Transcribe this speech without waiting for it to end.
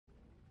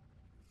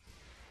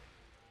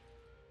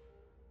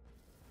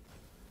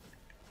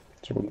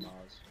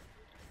Mars.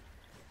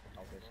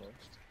 I'll go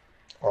first.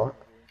 Alright.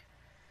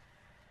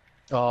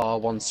 Oh,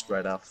 one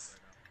spread off.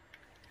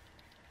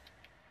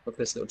 Look at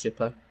this little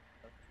Jippo.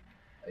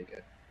 There you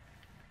go.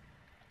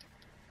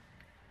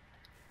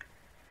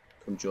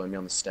 Come join me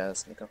on the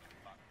stairs, nigga.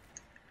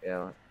 Yeah,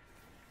 alright.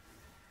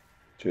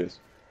 Cheers.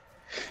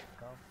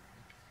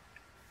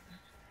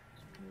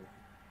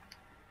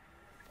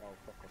 Oh,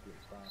 fuck off, you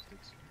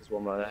bastards. There's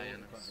one right there, yeah.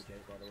 Front of the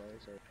gate, by the way,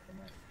 so I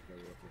might blow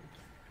you up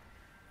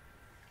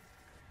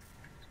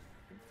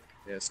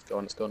here. Yeah, it's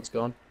gone, it's gone, it's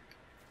gone.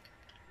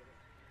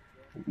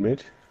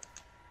 Mid?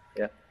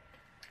 Yeah.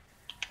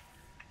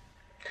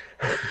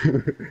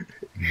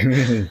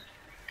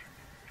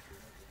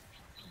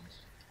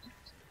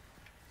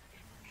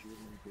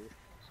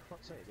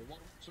 Fuck's sake, they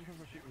want sometimes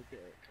I shoot with a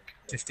dick.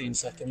 15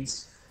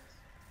 seconds.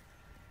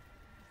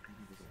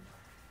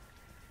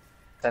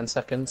 10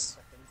 seconds.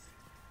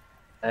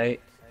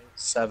 8,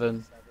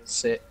 7,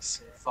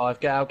 6, 5.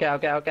 Get out, get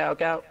out, get out, get out,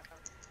 get out.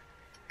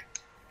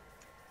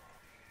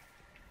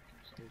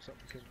 Do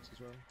supplicants as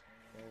well.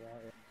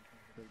 Alright, yeah.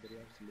 Everybody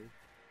else to leave.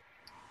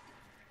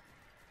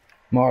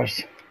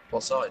 Mars.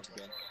 What side?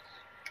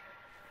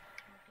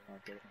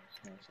 Okay,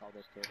 nice. I'll go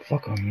first.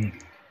 Fuck on me.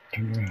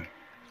 Turn around.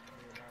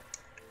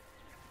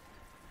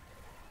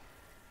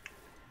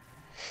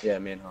 Yeah,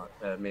 me and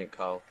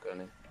Carl going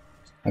in.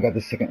 I got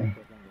the second one.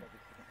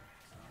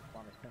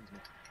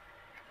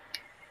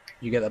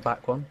 You get the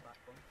back one?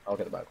 I'll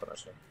get the back one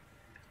actually.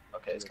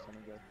 Okay, it's gone.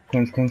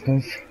 Cleanse.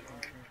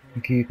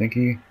 Thank you, thank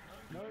you.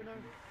 No, no.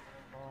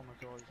 Oh my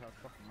god, he's had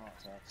fucking heart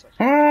attack. Such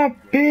Ah,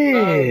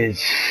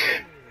 bitch!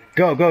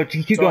 Go,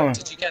 keep going. Right,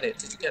 did you get it?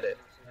 Did you get it?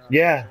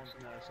 Yeah.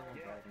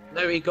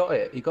 No, he got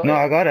it. He got No, it.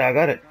 I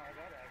got it.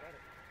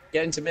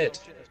 Get into mid.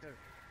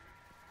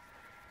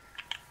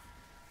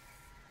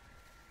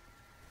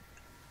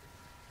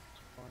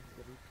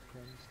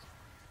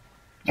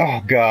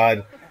 Oh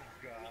god.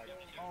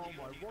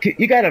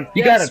 You got him.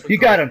 You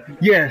got him.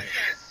 Yes.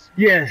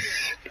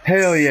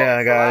 Hell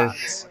yeah,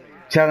 guys.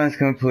 Challenge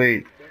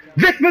complete.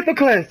 This mental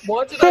class.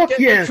 Why did Fuck I get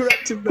yes. the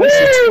corrective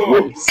measure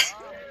twice?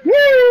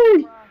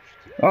 Woo!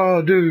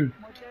 Oh, dude.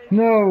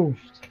 No.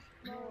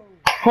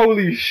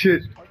 Holy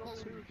shit.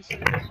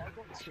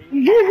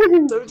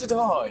 Woo! So did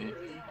I.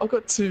 I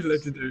got 2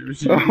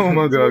 legendaries. Oh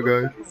my god,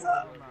 guys.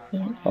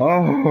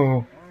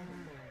 Oh.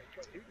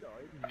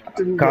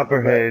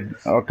 Copperhead.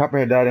 Oh,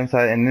 Copperhead died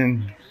inside and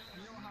then.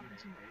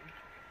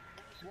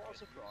 What a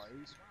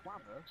surprise.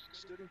 Whammer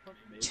stood in front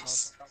of me. I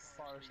was about to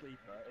fire a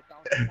sleeper. It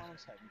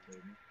bounced my head and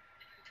killed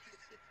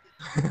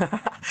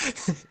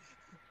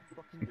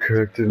me.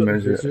 Corrective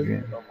measure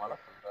again.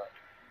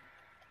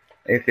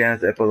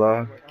 Atheon's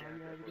epilogue.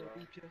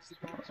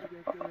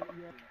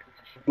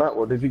 Matt,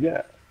 what did you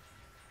get?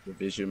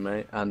 Revision,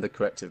 mate, and the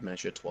corrective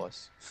measure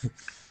twice.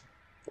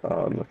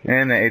 Oh, I'm lucky.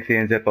 And the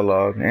Atheon's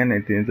epilogue.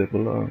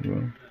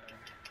 Bro.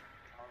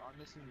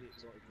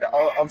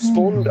 I've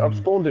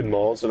spawned in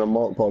Mars and I'm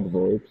marked by the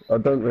void. I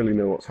don't really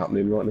know what's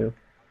happening right now.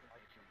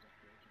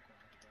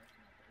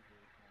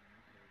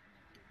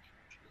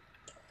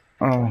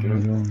 Oh my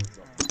god.